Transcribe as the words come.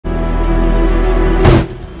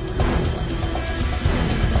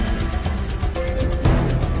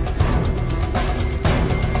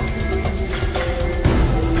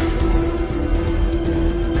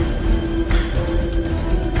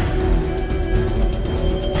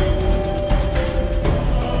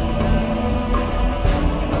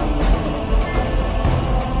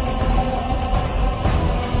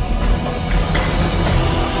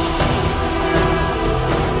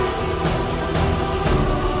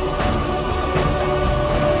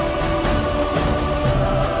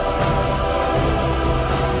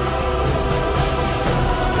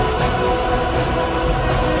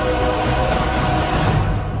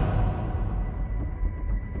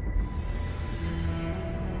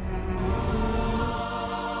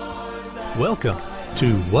Welcome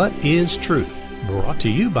to What is Truth, brought to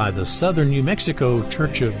you by the Southern New Mexico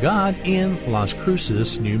Church of God in Las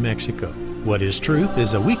Cruces, New Mexico. What is Truth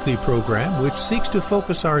is a weekly program which seeks to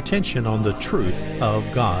focus our attention on the truth of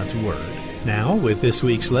God's Word. Now, with this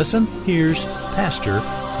week's lesson, here's Pastor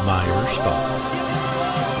Meyer Stahl.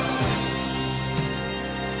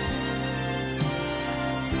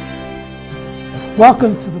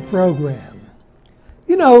 Welcome to the program.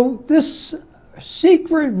 You know, this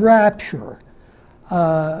secret rapture,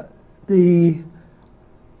 the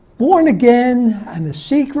born again and the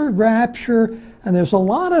secret rapture, and there's a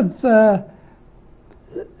lot of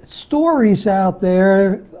stories out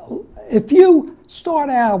there. If you start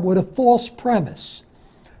out with a false premise,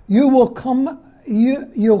 you'll come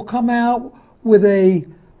out with a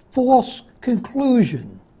false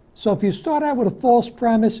conclusion. So if you start out with a false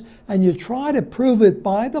premise and you try to prove it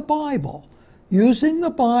by the Bible, using the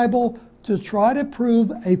Bible to try to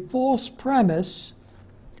prove a false premise,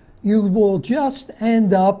 you will just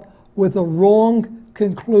end up with a wrong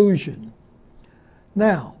conclusion.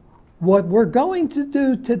 Now, what we're going to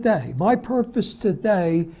do today, my purpose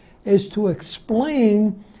today, is to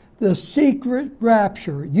explain the secret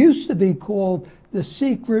rapture. It used to be called the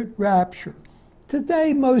secret rapture.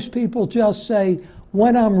 Today, most people just say,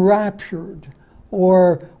 when I'm raptured,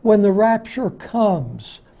 or when the rapture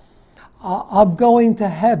comes, I'm going to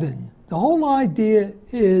heaven. The whole idea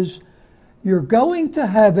is you're going to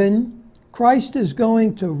heaven, Christ is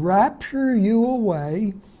going to rapture you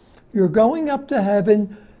away, you're going up to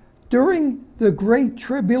heaven during the Great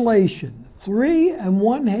Tribulation,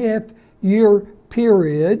 3.5 year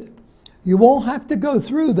period. You won't have to go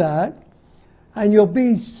through that, and you'll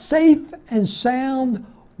be safe and sound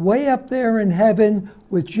way up there in heaven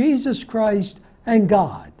with Jesus Christ and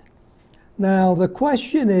God. Now, the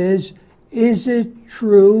question is it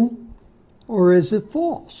true or is it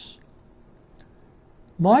false?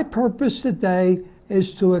 My purpose today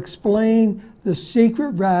is to explain the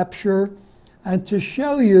secret rapture and to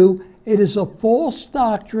show you it is a false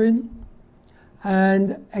doctrine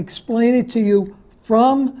and explain it to you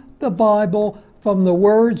from the Bible, from the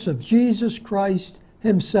words of Jesus Christ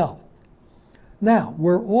himself. Now,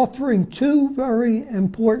 we're offering two very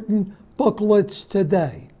important booklets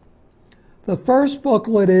today. The first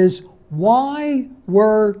booklet is, Why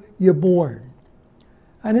Were You Born?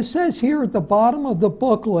 And it says here at the bottom of the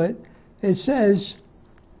booklet, it says,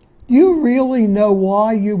 do you really know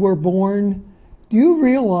why you were born? Do you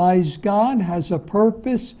realize God has a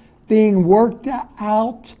purpose being worked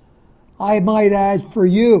out, I might add, for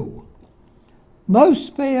you?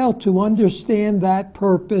 Most fail to understand that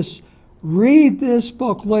purpose. Read this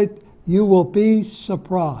booklet, you will be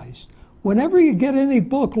surprised. Whenever you get any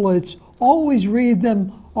booklets, always read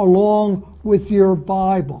them along with your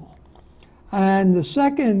Bible. And the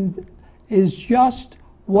second is just,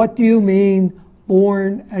 what do you mean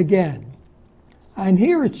born again? And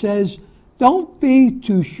here it says, don't be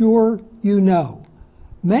too sure you know.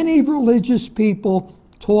 Many religious people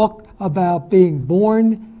talk about being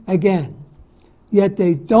born again, yet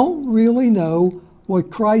they don't really know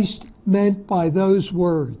what Christ meant by those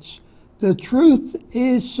words. The truth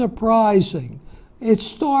is surprising. It's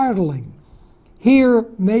startling. Here,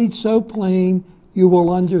 made so plain, you will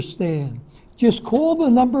understand. Just call the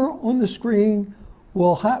number on the screen.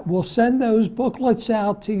 We'll send those booklets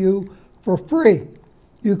out to you for free.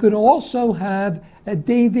 You can also have a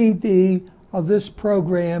DVD of this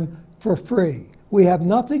program for free. We have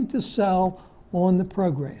nothing to sell on the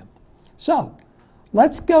program. So,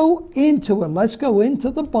 let's go into it. Let's go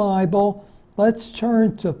into the Bible. Let's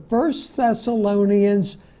turn to 1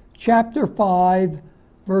 Thessalonians chapter 5,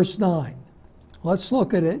 verse 9. Let's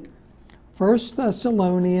look at it. 1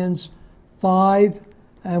 Thessalonians 5,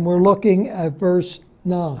 and we're looking at verse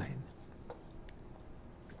 9.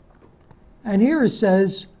 And here it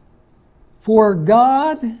says, for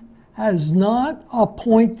God has not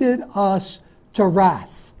appointed us to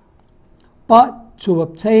wrath, but to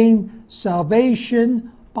obtain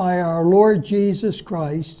salvation by our Lord Jesus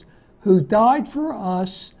Christ, who died for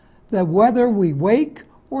us, that whether we wake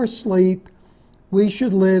or sleep, we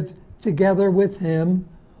should live together with him.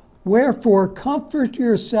 Wherefore comfort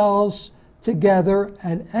yourselves together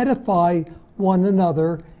and edify one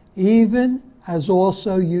another, even as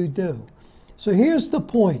also you do. So here's the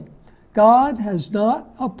point. God has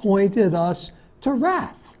not appointed us to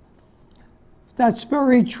wrath. That's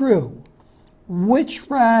very true. Which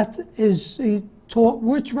wrath is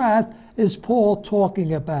Paul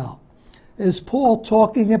talking about? Is Paul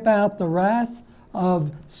talking about the wrath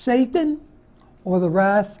of Satan or the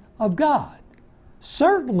wrath of God?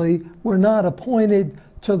 Certainly, we're not appointed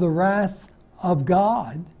to the wrath of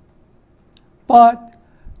God. But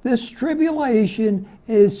this tribulation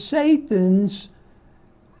is Satan's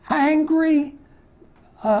angry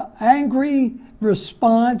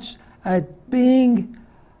response at being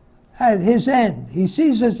at his end. He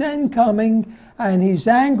sees his end coming, and he's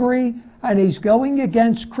angry, and he's going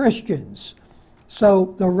against Christians.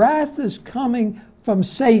 So the wrath is coming from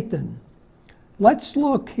Satan. Let's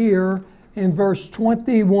look here in verse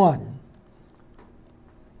 21.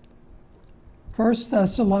 1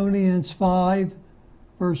 Thessalonians 5,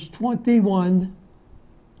 verse 21.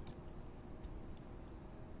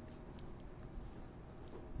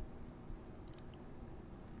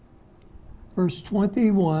 Verse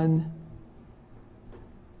 21.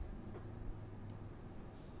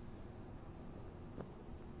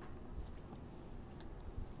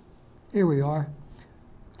 Here we are.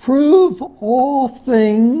 Prove all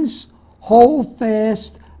things, hold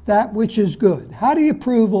fast that which is good. How do you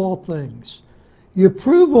prove all things? You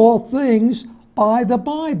prove all things by the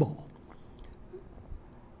Bible.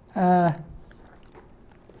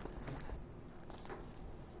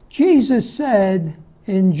 Jesus said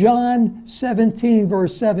in John 17,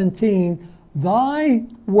 verse 17, "Thy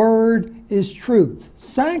word is truth.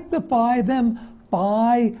 Sanctify them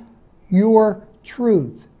by your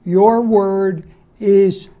truth." Your word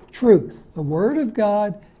is truth. The word of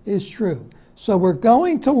God is true. So we're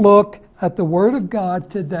going to look at the word of God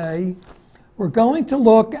today. We're going to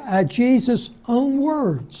look at Jesus' own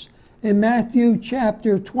words in Matthew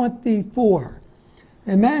chapter 24.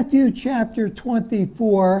 In Matthew chapter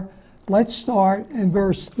 24, let's start in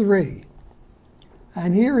verse 3.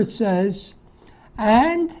 And here it says,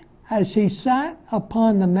 "And as he sat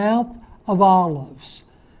upon the Mount of Olives,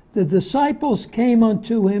 the disciples came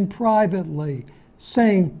unto him privately,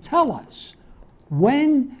 saying, Tell us,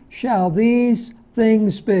 when shall these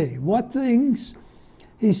things be?" What things?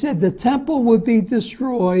 He said the temple would be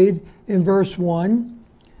destroyed in verse 1,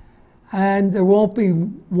 and there won't be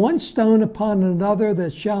one stone upon another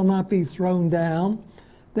that shall not be thrown down.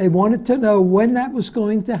 They wanted to know when that was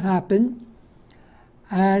going to happen,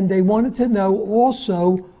 and they wanted to know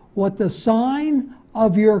also what the sign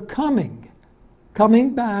of your coming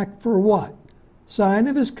back for what? Sign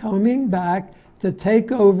of his coming back to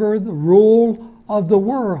take over the rule of the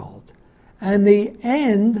world and the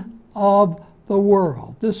end of the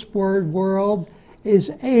world. This word world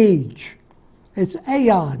is age. It's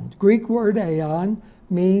aeon. Greek word aeon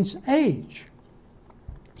means age.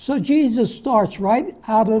 So Jesus starts right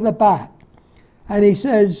out of the bat. And he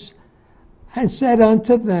says, "And said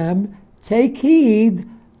unto them, Take heed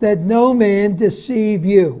that no man deceive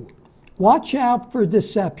you." Watch out for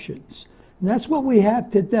deceptions. And that's what we have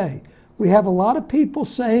today. We have a lot of people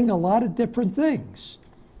saying a lot of different things.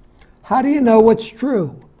 How do you know what's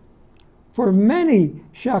true? "For many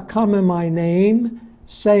shall come in my name,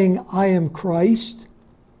 saying, I am Christ."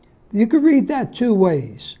 You could read that two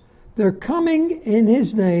ways. They're coming in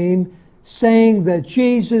his name, saying that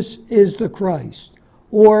Jesus is the Christ.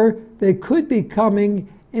 Or they could be coming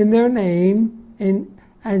in their name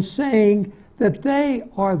and saying that they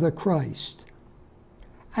are the Christ,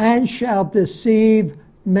 and shall deceive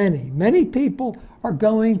many. Many people are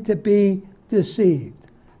going to be deceived.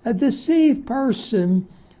 A deceived person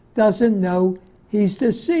doesn't know he's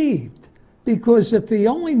deceived, because if he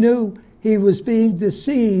only knew he was being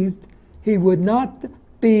deceived, he would not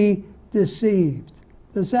be deceived.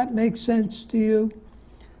 Does that make sense to you?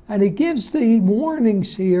 And he gives the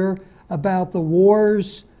warnings here about the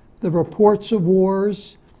wars, the reports of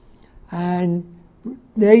wars, and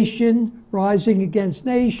nation rising against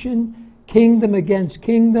nation, kingdom against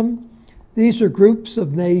kingdom. These are groups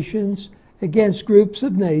of nations against groups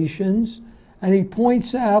of nations. And he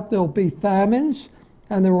points out there'll be famines,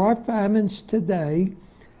 and there are famines today,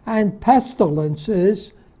 and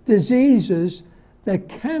pestilences, diseases that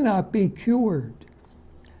cannot be cured,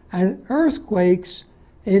 and earthquakes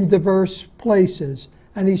in diverse places.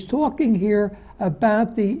 And he's talking here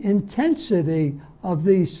about the intensity of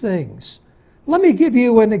these things. Let me give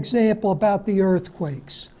you an example about the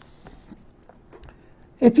earthquakes.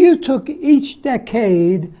 If you took each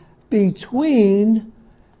decade between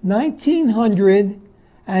 1900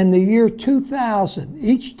 and the year 2000,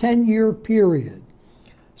 each 10-year period,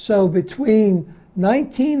 so between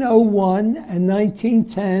 1901 and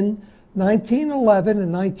 1910, 1911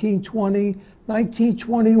 and 1920,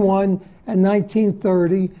 1921 and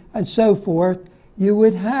 1930, and so forth, you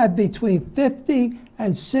would have between 50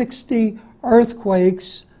 and 60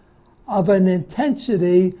 earthquakes of an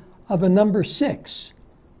intensity of a number 6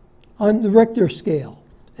 on the Richter scale.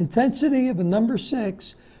 Intensity of a number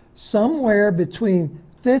 6, somewhere between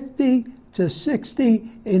 50 to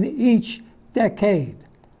 60 in each decade.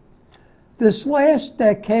 This last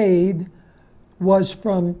decade was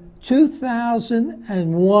from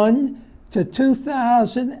 2001 to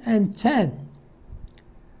 2010.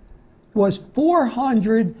 Was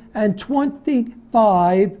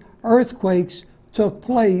 425 earthquakes took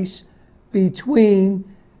place in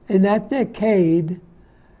that decade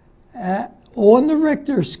on the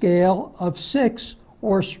Richter scale of 6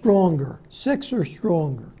 or stronger.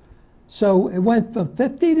 So it went from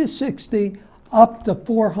 50 to 60 up to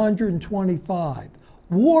 425.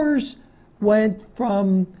 Wars went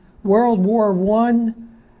from World War I,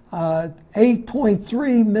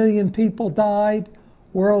 8.3 million people died.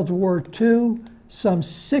 World War II, some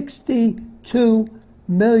 62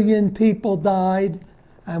 million people died.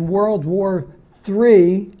 And World War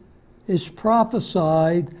III is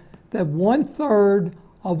prophesied that 1/3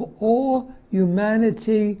 of all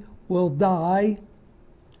humanity will die.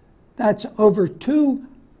 That's over 2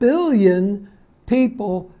 billion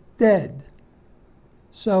people dead.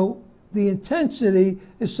 So the intensity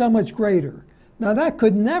is so much greater. Now that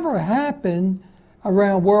could never happen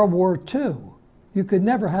around World War II. You could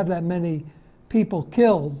never have that many people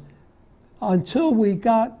killed until we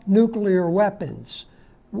got nuclear weapons.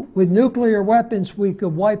 With nuclear weapons, we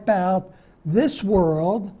could wipe out this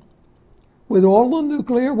world. With all the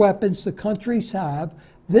nuclear weapons the countries have,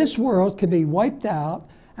 this world can be wiped out,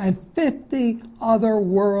 and 50 other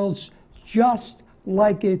worlds just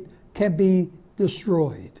like it can be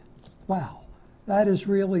destroyed. Wow, that is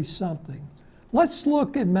really something. Let's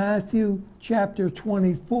look at Matthew chapter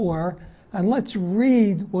 24, and let's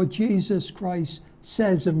read what Jesus Christ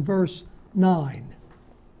says in verse 9.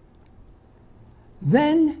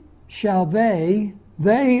 Then shall they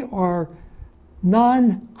are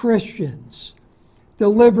non-Christians,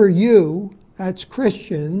 deliver you, that's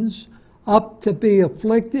Christians, up to be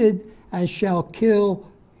afflicted, and shall kill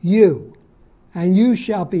you. And you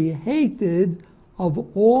shall be hated of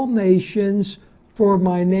all nations for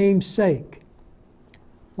my name's sake.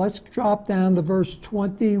 Let's drop down to verse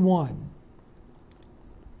 21.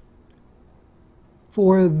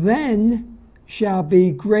 For then shall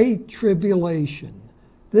be great tribulation.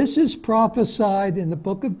 This is prophesied in the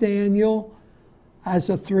book of Daniel as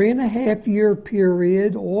a 3.5-year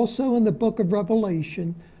period, also in the book of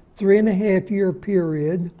Revelation, 3.5-year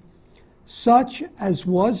period, such as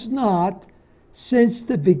was not since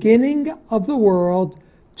the beginning of the world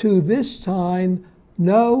to this time,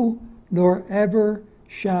 no, nor ever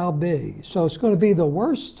shall be. So it's going to be the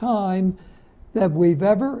worst time that we've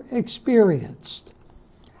ever experienced.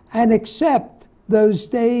 And except those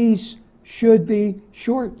days should be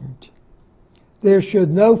shortened, there should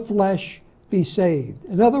no flesh be saved.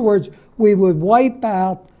 In other words, we would wipe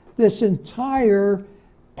out, this entire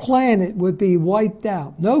planet would be wiped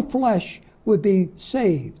out. No flesh would be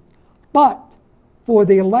saved. But for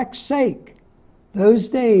the elect's sake, those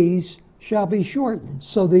days shall be shortened.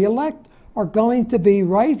 So the elect are going to be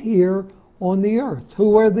right here on the earth.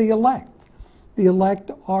 Who are the elect? The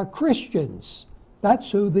elect are Christians.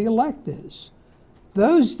 That's who the elect is.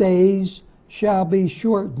 Those days shall be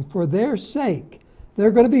shortened for their sake.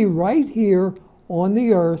 They're going to be right here on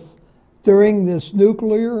the earth during this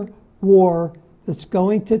nuclear war that's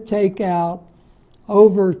going to take out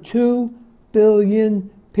over 2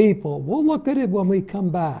 billion people. We'll look at it when we come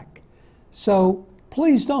back. So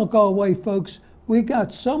please don't go away, folks. We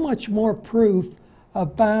got so much more proof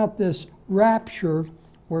about this rapture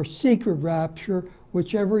or secret rapture,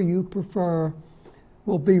 whichever you prefer.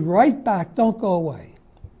 We'll be right back. Don't go away.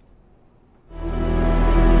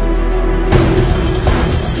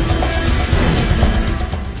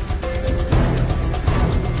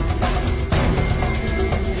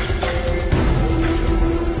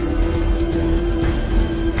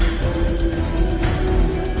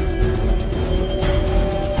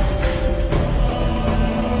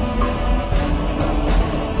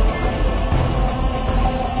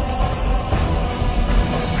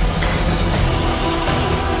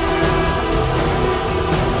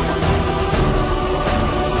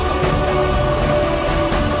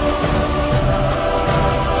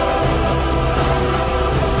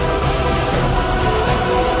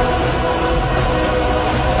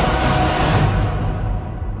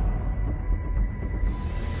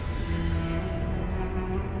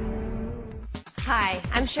 Hi,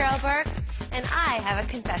 I'm Cheryl Burke, and I have a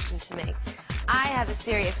confession to make. I have a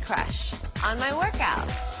serious crush on my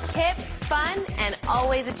workout. Hip, fun, and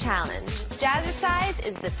always a challenge. Jazzercise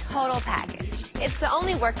is the total package. It's the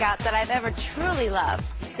only workout that I've ever truly loved.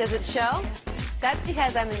 Does it show? That's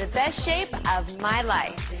because I'm in the best shape of my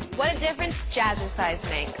life. What a difference Jazzercise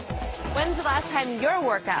makes. When's the last time your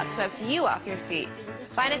workout swept you off your feet?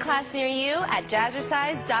 Find a class near you at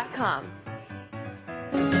jazzercise.com.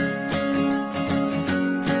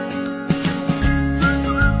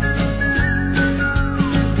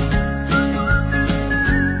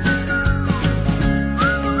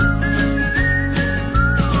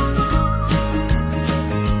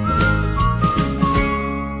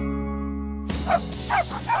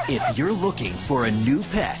 you're looking for a new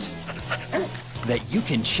pet that you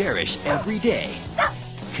can cherish every day,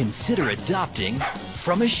 consider adopting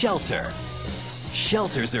from a shelter.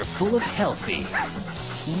 Shelters are full of healthy,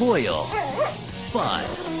 loyal, fun,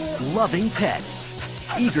 loving pets,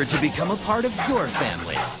 eager to become a part of your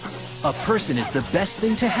family. A person is the best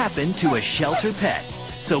thing to happen to a shelter pet,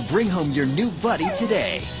 so bring home your new buddy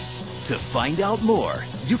today. To find out more,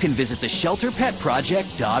 you can visit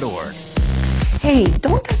theshelterpetproject.org. Hey,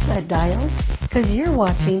 don't touch that dial, because you're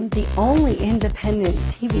watching the only independent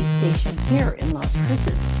TV station here in Las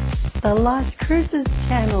Cruces, the Las Cruces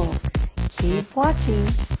channel. Keep watching.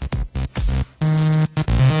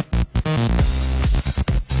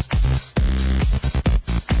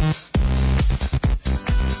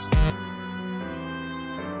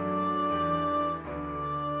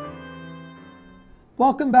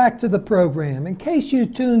 Welcome back to the program. In case you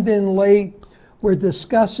tuned in late, we're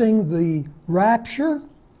discussing the rapture,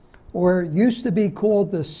 or it used to be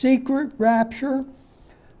called the secret rapture.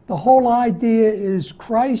 The whole idea is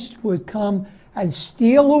Christ would come and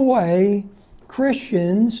steal away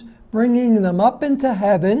Christians, bringing them up into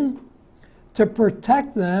heaven to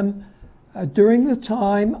protect them during the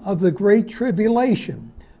time of the Great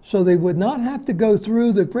Tribulation, so they would not have to go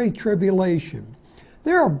through the Great Tribulation.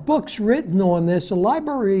 There are books written on this. The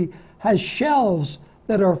library has shelves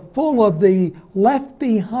that are full of the Left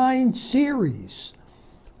Behind series,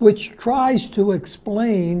 which tries to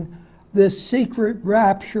explain this secret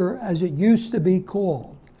rapture as it used to be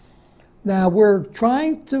called. Now we're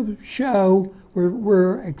trying to show,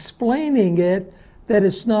 we're explaining it, that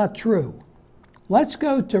it's not true. Let's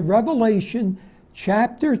go to Revelation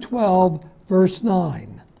chapter 12, verse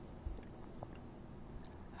 9.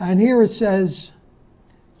 And here it says,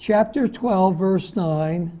 chapter 12, verse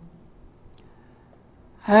 9,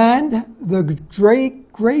 and the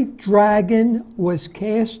great dragon was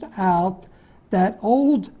cast out, that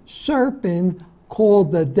old serpent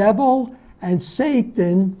called the devil and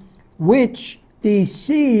Satan, which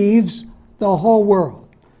deceives the whole world.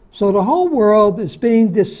 So the whole world is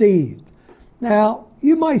being deceived. Now,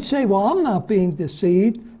 you might say, well, I'm not being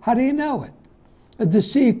deceived. How do you know it? A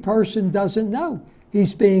deceived person doesn't know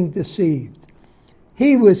he's being deceived.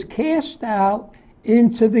 He was cast out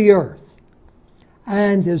into the earth,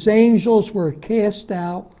 and his angels were cast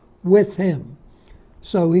out with him.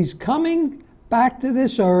 So he's coming back to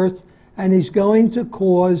this earth, and he's going to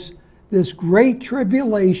cause this great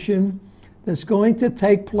tribulation that's going to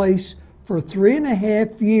take place for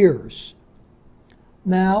 3.5 years.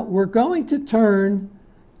 Now, we're going to turn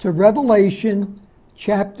to Revelation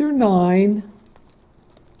chapter 9.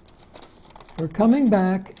 We're coming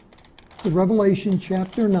back to Revelation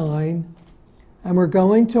chapter 9, and we're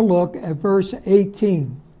going to look at verse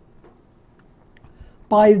 18.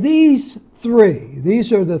 By these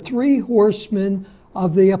are the three horsemen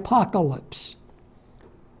of the apocalypse,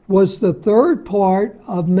 was the third part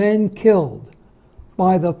of men killed,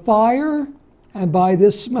 by the fire, and by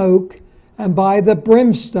the smoke, and by the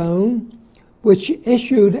brimstone, which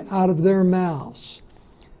issued out of their mouths.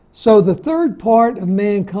 So the third part of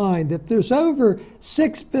mankind, if there's over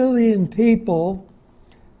 6 billion people,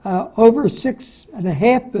 over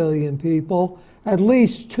 6.5 billion people, at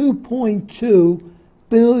least 2.2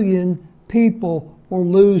 billion people will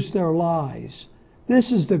lose their lives.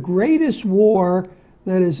 This is the greatest war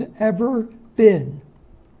that has ever been.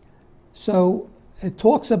 So it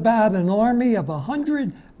talks about an army of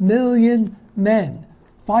 100 million men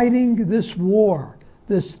fighting this war,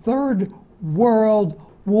 this third world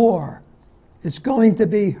war. It's going to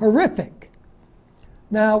be horrific.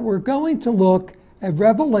 Now we're going to look at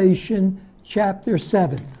Revelation chapter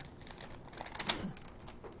 7.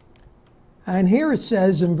 And here it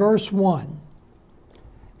says in verse 1,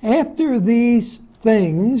 after these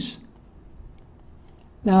things,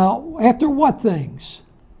 now after what things?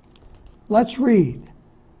 Let's read.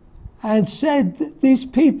 And said these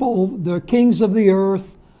people, the kings of the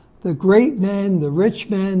earth, the great men, the rich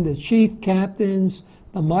men, the chief captains,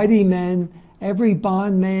 the mighty men, every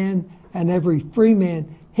bondman and every free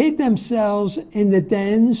man, hid themselves in the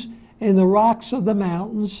dens, in the rocks of the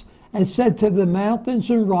mountains, and said to the mountains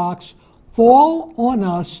and rocks, fall on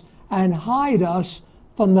us and hide us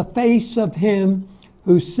from the face of him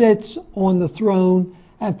who sits on the throne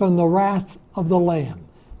and from the wrath of the Lamb.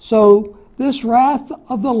 So this wrath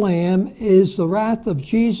of the Lamb is the wrath of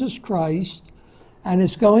Jesus Christ, and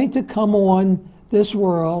it's going to come on this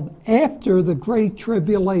world after the Great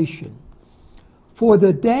Tribulation. For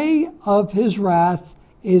the day of his wrath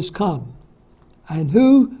is come, and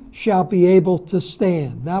who shall be able to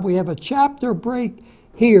stand? Now we have a chapter break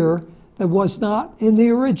here that was not in the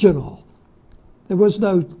original. There was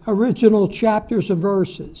no original chapters and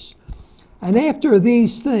verses. And after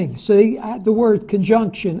these things, see the word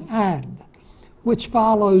conjunction and, which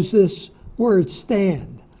follows this word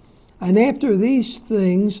stand. And after these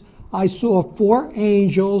things, I saw 4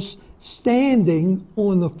 angels standing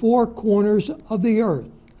on the 4 corners of the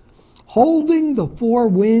earth, holding the 4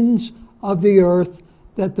 winds of the earth,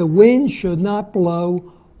 that the wind should not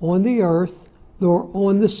blow on the earth, nor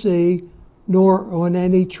on the sea, nor on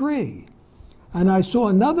any tree. And I saw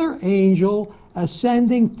another angel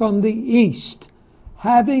ascending from the east,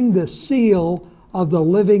 having the seal of the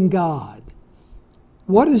living God.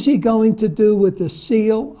 What is he going to do with the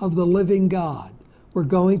seal of the living God? We're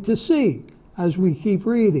going to see as we keep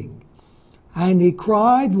reading. And he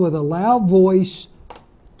cried with a loud voice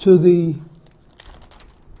to the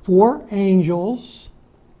 4 angels,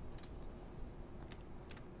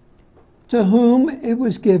 to whom it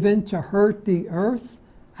was given to hurt the earth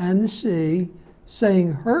and the sea,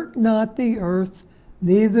 saying, hurt not the earth,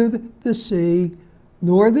 neither the sea,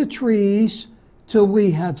 nor the trees, till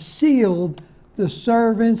we have sealed the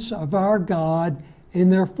servants of our God in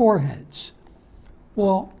their foreheads.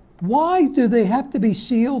 Well, why do they have to be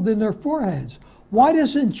sealed in their foreheads? Why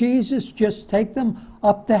doesn't Jesus just take them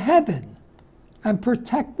up to heaven and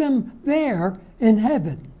protect them there in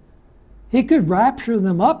heaven? He could rapture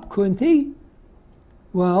them up, couldn't he?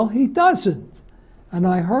 Well, he doesn't. And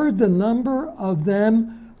I heard the number of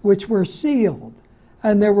them which were sealed,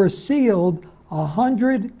 and there were sealed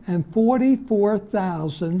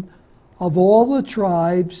 144,000 of all the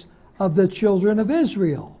tribes of the children of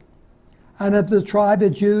Israel. And of the tribe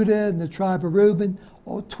of Judah and the tribe of Reuben,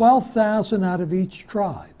 12,000 out of each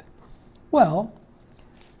tribe. Well,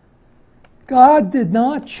 God did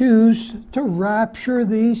not choose to rapture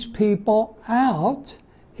these people out.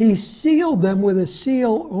 He sealed them with a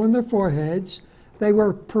seal on their foreheads. They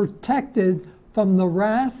were protected from the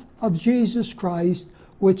wrath of Jesus Christ,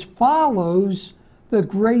 which follows the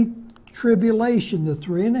great tribulation, the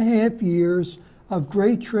 3.5 years of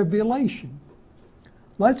great tribulation.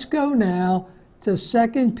 Let's go now to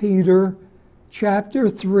 2 Peter chapter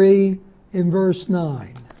 3 in verse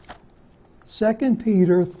 9. 2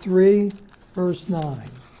 Peter 3, verse 9.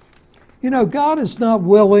 You know, God is not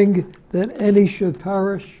willing that any should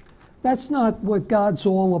perish. That's not what God's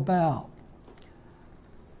all about.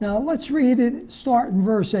 Now let's read it, start in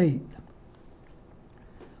verse 8.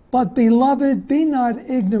 But beloved, be not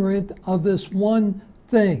ignorant of this one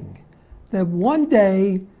thing, that one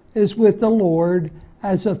day is with the Lord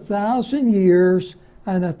as 1,000 years,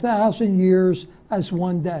 and 1,000 years as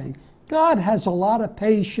one day. God has a lot of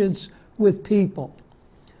patience with people.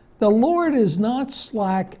 The Lord is not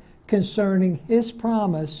slack concerning his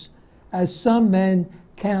promise, as some men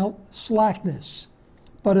count slackness,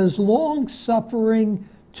 but is long-suffering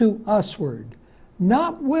to usward,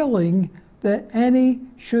 not willing that any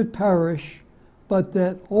should perish, but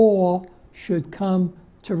that all should come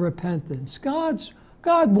to repentance. God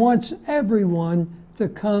wants everyone to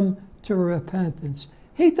come to repentance.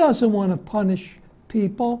 He doesn't want to punish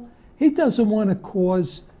people. He doesn't want to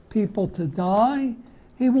cause people to die.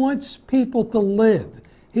 He wants people to live.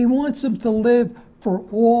 He wants them to live for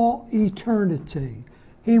all eternity.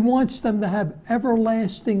 He wants them to have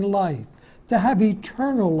everlasting life, to have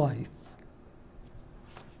eternal life.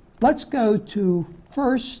 Let's go to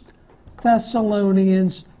 1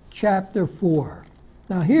 Thessalonians chapter 4.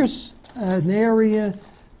 Now here's an area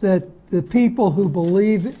that the people who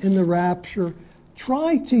believe in the rapture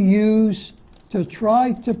try to use to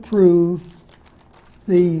try to prove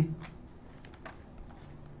this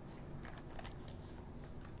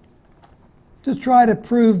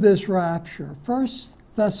rapture. 1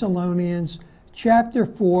 Thessalonians chapter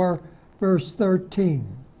 4, verse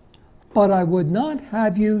 13. But I would not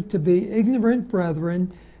have you to be ignorant,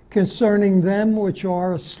 brethren, concerning them which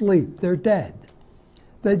are asleep, they're dead,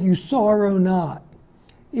 that you sorrow not,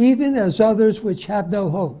 even as others which have no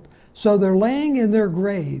hope. So they're laying in their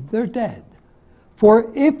grave, they're dead.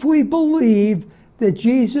 For if we believe that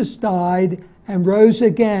Jesus died and rose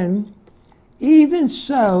again, even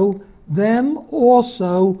so them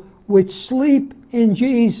also which sleep in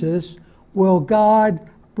Jesus will God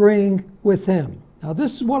bring with him. Now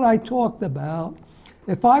this is what I talked about.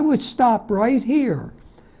 If I would stop right here,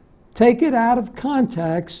 take it out of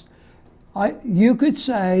context, you could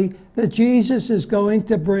say that Jesus is going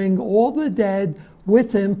to bring all the dead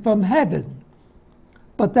with him from heaven.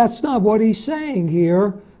 But that's not what he's saying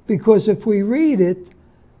here, because if we read it,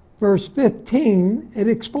 verse 15, it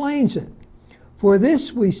explains it. For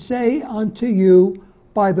this we say unto you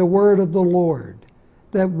by the word of the Lord,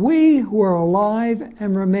 that we who are alive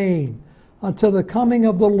and remain until the coming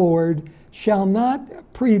of the Lord shall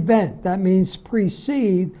not prevent, that means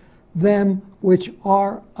precede, them which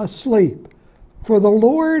are asleep. For the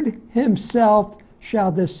Lord himself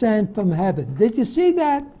shall descend from heaven. Did you see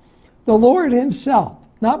that? The Lord himself,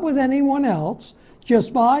 not with anyone else,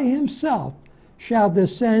 just by himself, shall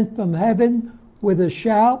descend from heaven with a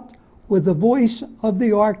shout, with the voice of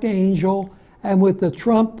the archangel, and with the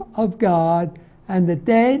trump of God, and the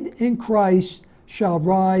dead in Christ shall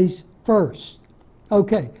rise first.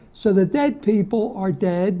 Okay, so the dead people are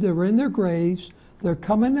dead. They're in their graves. They're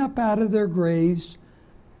coming up out of their graves,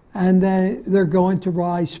 and they're going to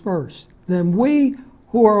rise first. Then we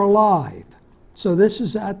who are alive, so this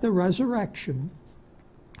is at the resurrection,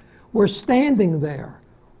 we're standing there,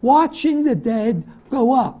 watching the dead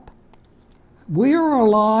go up. We are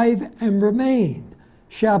alive and remain,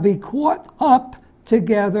 shall be caught up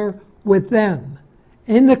together with them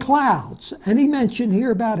in the clouds. Any mention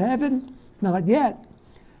here about heaven? Not yet.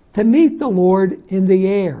 To meet the Lord in the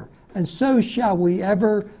air, and so shall we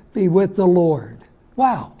ever be with the Lord.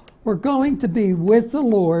 Wow, we're going to be with the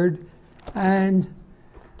Lord, and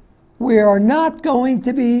we are not going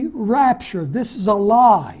to be raptured. This is a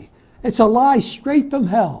lie. It's a lie straight from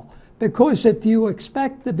hell. Because if you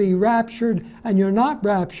expect to be raptured and you're not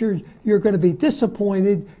raptured, you're going to be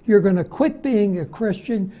disappointed. You're going to quit being a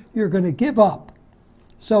Christian. You're going to give up.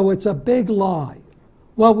 So it's a big lie.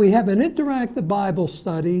 Well, we have an interactive Bible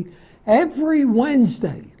study every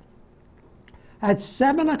Wednesday at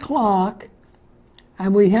 7 o'clock,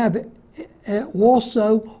 and we have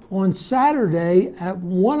also on Saturday at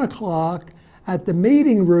 1 o'clock at the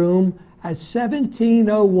meeting room at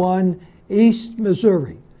 1701 East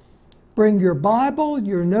Missouri. Bring your Bible,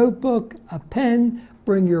 your notebook, a pen,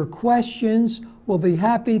 bring your questions. We'll be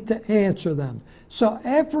happy to answer them. So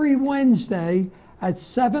every Wednesday at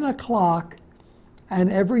 7 o'clock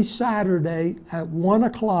and every Saturday at 1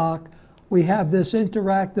 o'clock, we have this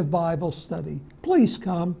interactive Bible study. Please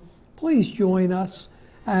come. Please join us.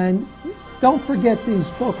 And don't forget these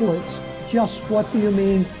booklets. Just what do you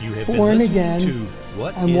mean born again? To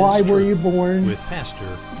What and is why Truth were you born? With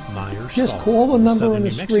Pastor Meyer Stahl. Just call the number Southern on the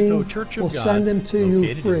New Mexico screen. Church of We'll God, send them to you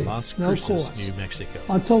located free. in Las No Cruces, cost. New Mexico.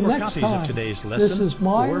 Until For next copies time, of today's lesson, this is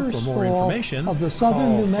Meyer or for more Stahl information, of the Southern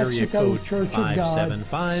call New area Mexico code Church of God,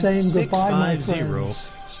 saying goodbye, my friends.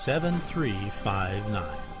 575-650-7359.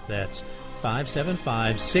 That's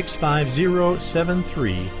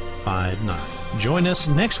 575-650-7359. Join us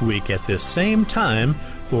next week at this same time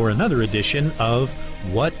for another edition of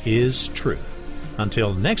What is Truth?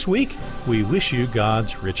 Until next week, we wish you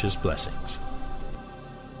God's richest blessings.